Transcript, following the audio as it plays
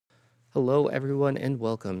Hello everyone and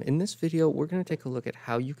welcome. In this video, we're going to take a look at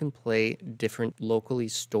how you can play different locally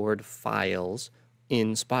stored files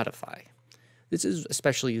in Spotify. This is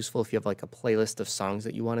especially useful if you have like a playlist of songs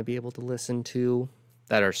that you want to be able to listen to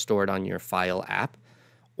that are stored on your file app,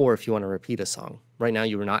 or if you want to repeat a song. Right now,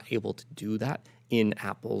 you are not able to do that in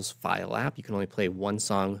Apple's file app. You can only play one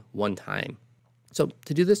song one time. So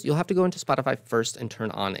to do this, you'll have to go into Spotify first and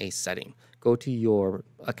turn on a setting. Go to your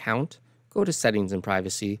account, go to settings and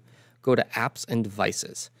privacy, go to apps and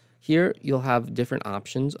devices. Here you'll have different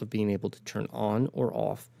options of being able to turn on or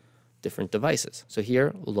off different devices. So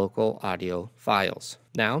here, local audio files.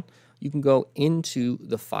 Now you can go into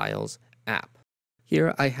the files app.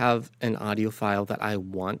 Here I have an audio file that I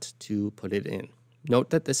want to put it in. Note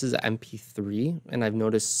that this is MP3 and I've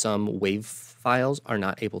noticed some WAV files are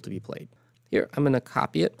not able to be played. Here, I'm going to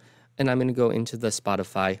copy it and I'm going to go into the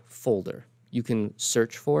Spotify folder. You can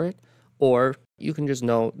search for it, or you can just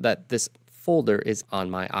know that this folder is on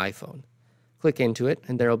my iPhone. Click into it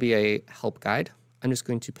and there will be a help guide. I'm just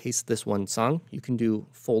going to paste this one song. You can do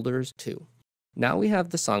folders too. Now we have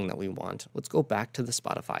the song that we want. Let's go back to the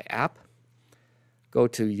Spotify app. Go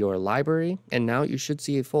to your library and now you should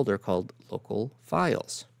see a folder called local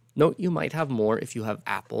files. Note you might have more if you have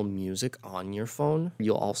Apple Music on your phone.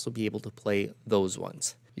 You'll also be able to play those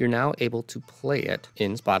ones. You're now able to play it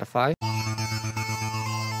in Spotify.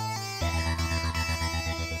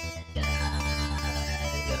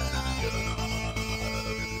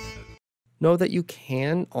 Know that you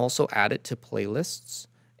can also add it to playlists,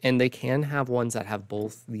 and they can have ones that have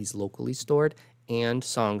both these locally stored and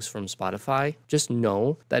songs from Spotify. Just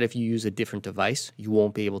know that if you use a different device, you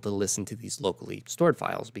won't be able to listen to these locally stored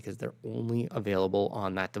files because they're only available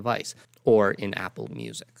on that device or in Apple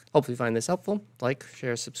Music. Hopefully you find this helpful. Like,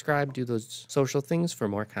 share, subscribe, do those social things for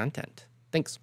more content. Thanks.